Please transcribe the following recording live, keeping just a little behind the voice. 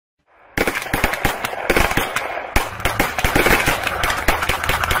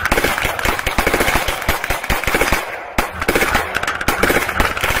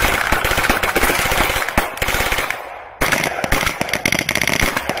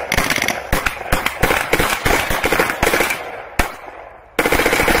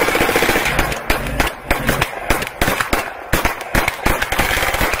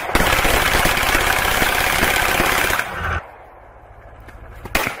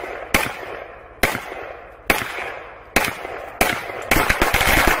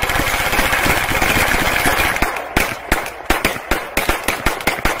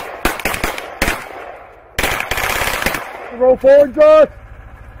forward, Josh.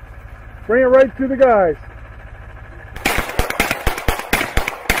 Bring it right to the guys.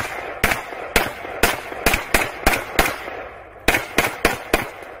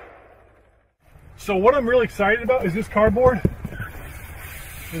 So what I'm really excited about is this cardboard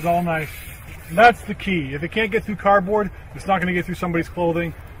is all nice. And that's the key. If it can't get through cardboard, it's not going to get through somebody's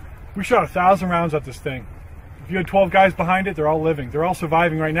clothing. We shot 1,000 rounds at this thing. If you had 12 guys behind it, they're all living. They're all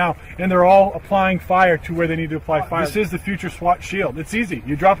surviving right now. And they're all applying fire to where they need to apply fire. This is the future SWAT shield. It's easy.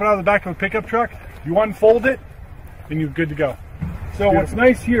 You drop it out of the back of a pickup truck, you unfold it, and you're good to go. So what's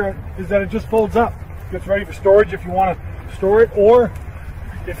nice here is that it just folds up. It's ready for storage if you want to store it, or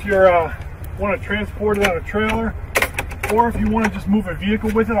if you're want to transport it on a trailer, or if you want to just move a vehicle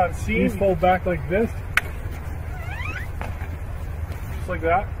with it on scene. These fold back like this, just like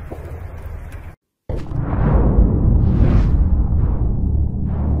that.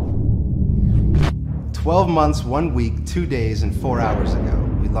 "12 months, 1 week, 2 days, and 4 hours ago,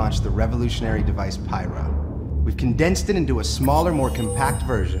 we launched the revolutionary device Pyro. We've condensed it into a smaller, more compact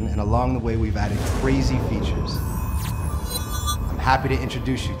version, and along the way we've added crazy features. I'm happy to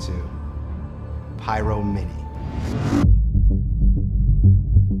introduce you to Pyro Mini.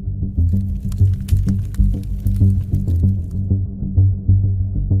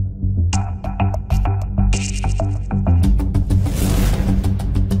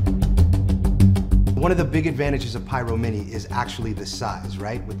 One of the big advantages of Pyro Mini is actually the size,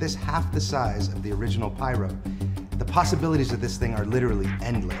 right? With this half the size of the original Pyro, the possibilities of this thing are literally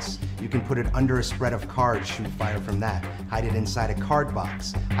endless. You can put it under a spread of cards, shoot fire from that, hide it inside a card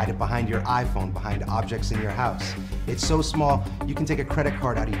box, hide it behind your iPhone, behind objects in your house. It's so small, you can take a credit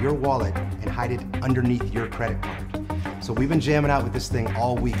card out of your wallet and hide it underneath your credit card. So we've been jamming out with this thing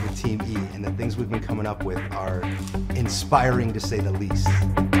all week with Team E, and the things we've been coming up with are inspiring to say the least.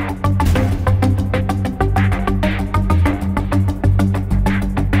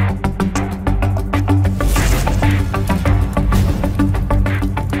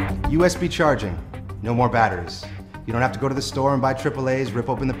 USB charging, no more batteries. You don't have to go to the store and buy AAAs, rip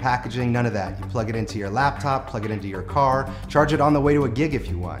open the packaging, none of that. You plug it into your laptop, plug it into your car, charge it on the way to a gig if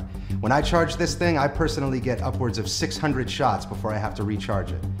you want. When I charge this thing, I personally get upwards of 600 shots before I have to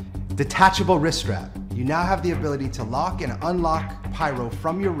recharge it. Detachable wrist strap. You now have the ability to lock and unlock Pyro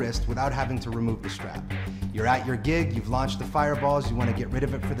from your wrist without having to remove the strap. You're at your gig, you've launched the fireballs, you want to get rid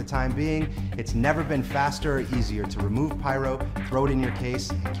of it for the time being. It's never been faster or easier to remove Pyro, throw it in your case,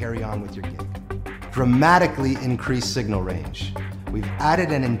 and carry on with your gig. Dramatically increased signal range. We've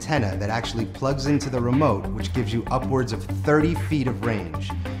added an antenna that actually plugs into the remote, which gives you upwards of 30 feet of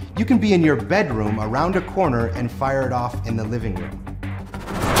range. You can be in your bedroom around a corner and fire it off in the living room.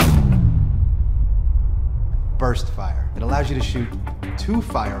 Burst fire. It allows you to shoot 2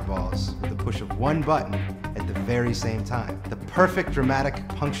 fireballs with the push of 1 button at the very same time. The perfect dramatic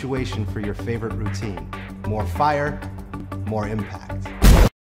punctuation for your favorite routine. More fire, more impact.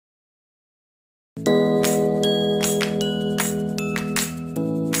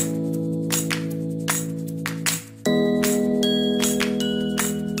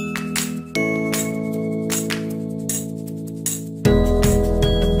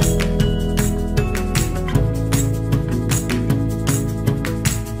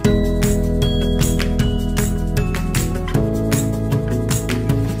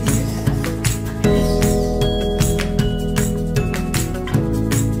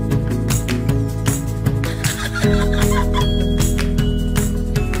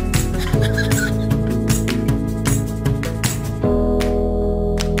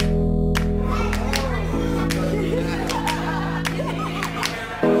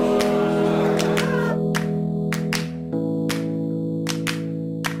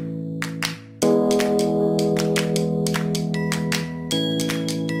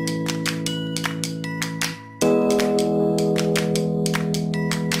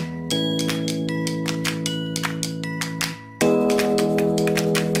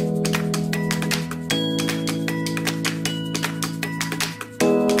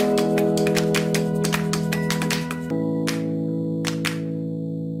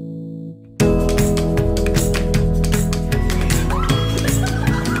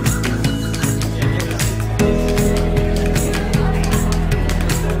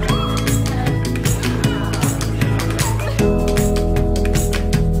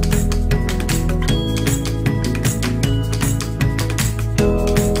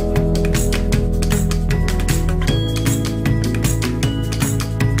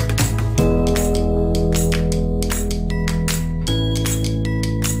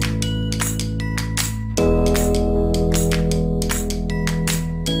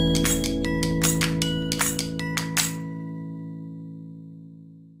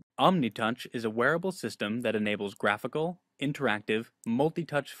 OmniTouch is a wearable system that enables graphical, interactive,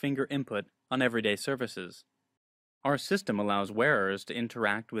 multi-touch finger input on everyday surfaces. Our system allows wearers to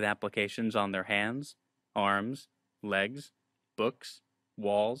interact with applications on their hands, arms, legs, books,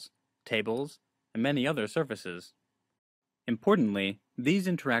 walls, tables, and many other surfaces. Importantly, these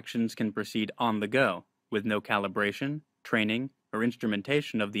interactions can proceed on the go, with no calibration, training, or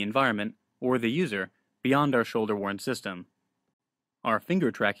instrumentation of the environment or the user beyond our shoulder-worn system. Our finger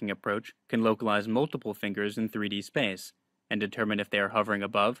tracking approach can localize multiple fingers in 3D space and determine if they are hovering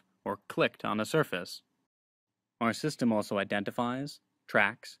above or clicked on a surface. Our system also identifies,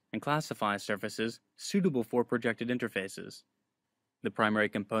 tracks, and classifies surfaces suitable for projected interfaces. The primary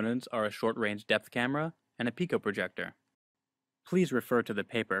components are a short-range depth camera and a picoprojector. Please refer to the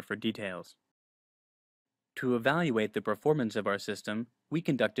paper for details. To evaluate the performance of our system, we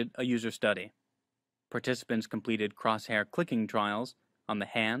conducted a user study. Participants completed crosshair clicking trials on the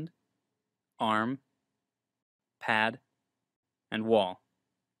hand, arm, pad, and wall.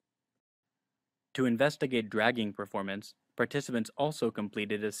 To investigate dragging performance, participants also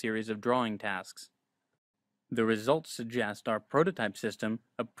completed a series of drawing tasks. The results suggest our prototype system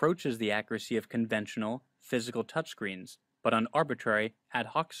approaches the accuracy of conventional, physical touchscreens, but on arbitrary, ad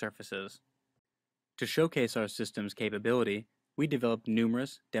hoc surfaces. To showcase our system's capability, we developed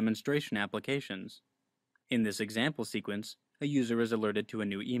numerous demonstration applications. In this example sequence, a user is alerted to a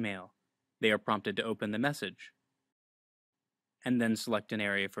new email. They are prompted to open the message, and then select an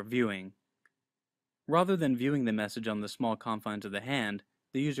area for viewing. Rather than viewing the message on the small confines of the hand,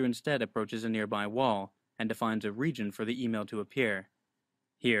 the user instead approaches a nearby wall and defines a region for the email to appear.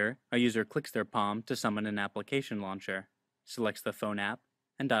 Here, a user clicks their palm to summon an application launcher, selects the phone app,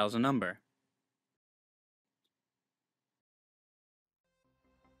 and dials a number.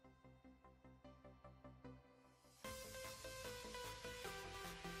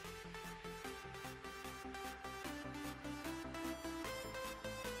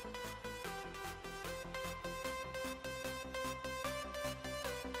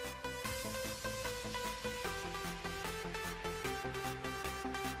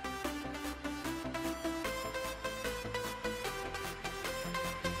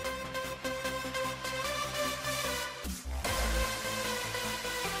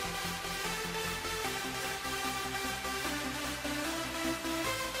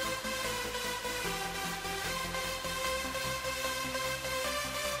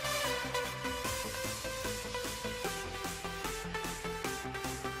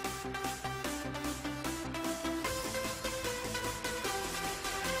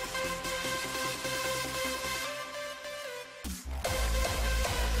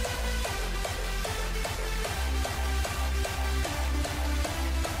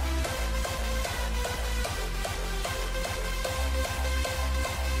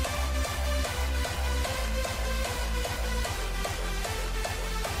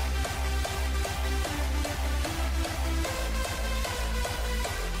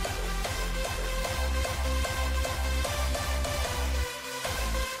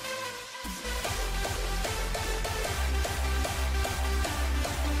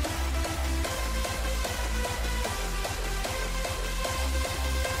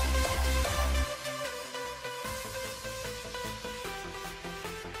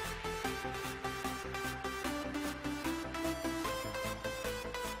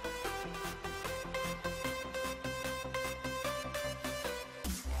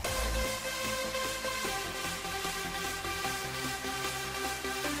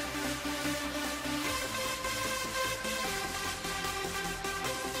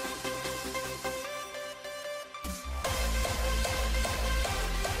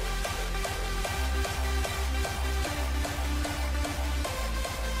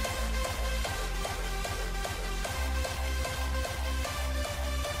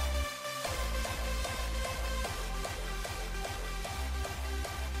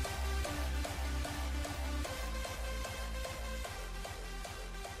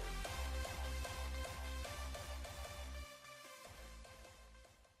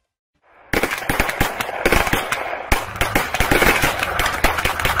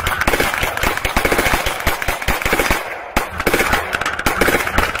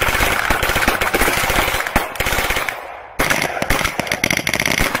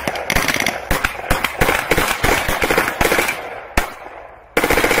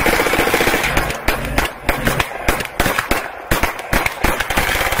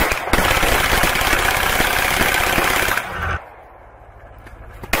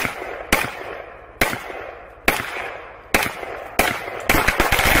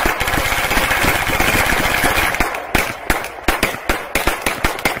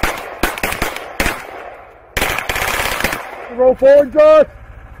 Roll forward, Josh.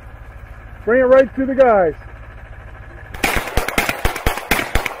 Bring it right to the guys.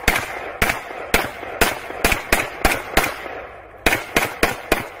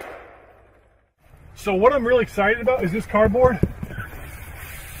 So what I'm really excited about is this cardboard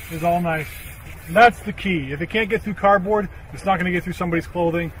is all nice. And that's the key. If it can't get through cardboard, it's not going to get through somebody's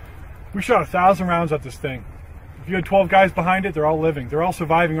clothing. We shot 1,000 rounds at this thing. If you had 12 guys behind it, they're all living. They're all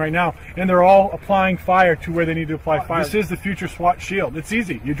surviving right now. And they're all applying fire to where they need to apply fire. This is the future SWAT shield. It's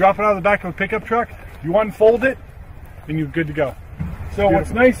easy. You drop it out of the back of a pickup truck, you unfold it, and you're good to go. So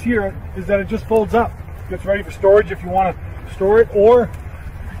what's nice here is that it just folds up. Gets ready for storage if you want to store it, or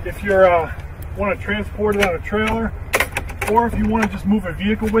if you're want to transport it on a trailer, or if you want to just move a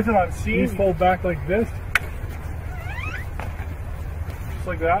vehicle with it on scene. These fold back like this, just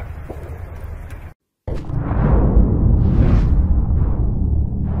like that.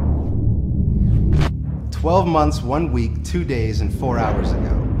 "12 months, 1 week, 2 days, and 4 hours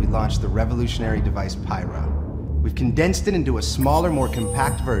ago, we launched the revolutionary device Pyro. We've condensed it into a smaller, more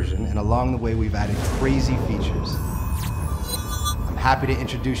compact version, and along the way we've added crazy features. I'm happy to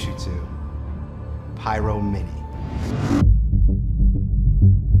introduce you to Pyro Mini.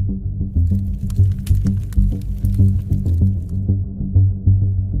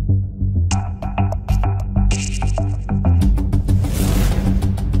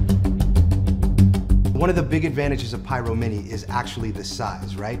 One of the big advantages of Pyro Mini is actually the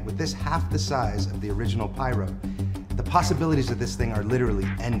size, right? With this half the size of the original Pyro, the possibilities of this thing are literally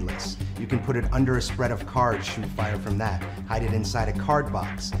endless. You can put it under a spread of cards, shoot fire from that, hide it inside a card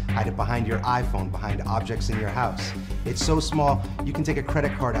box, hide it behind your iPhone, behind objects in your house. It's so small, you can take a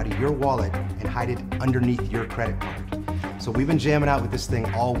credit card out of your wallet and hide it underneath your credit card. So we've been jamming out with this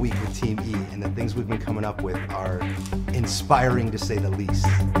thing all week with Team E, and the things we've been coming up with are inspiring to say the least.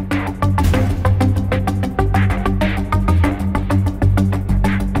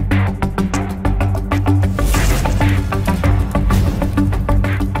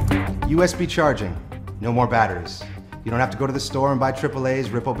 USB charging, no more batteries. You don't have to go to the store and buy AAA's,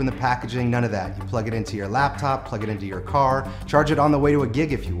 rip open the packaging, none of that. You plug it into your laptop, plug it into your car, charge it on the way to a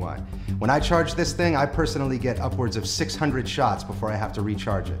gig if you want. When I charge this thing, I personally get upwards of 600 shots before I have to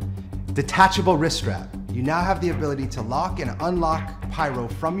recharge it. Detachable wrist strap. You now have the ability to lock and unlock Pyro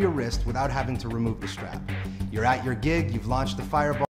from your wrist without having to remove the strap. You're at your gig, you've launched the fireball.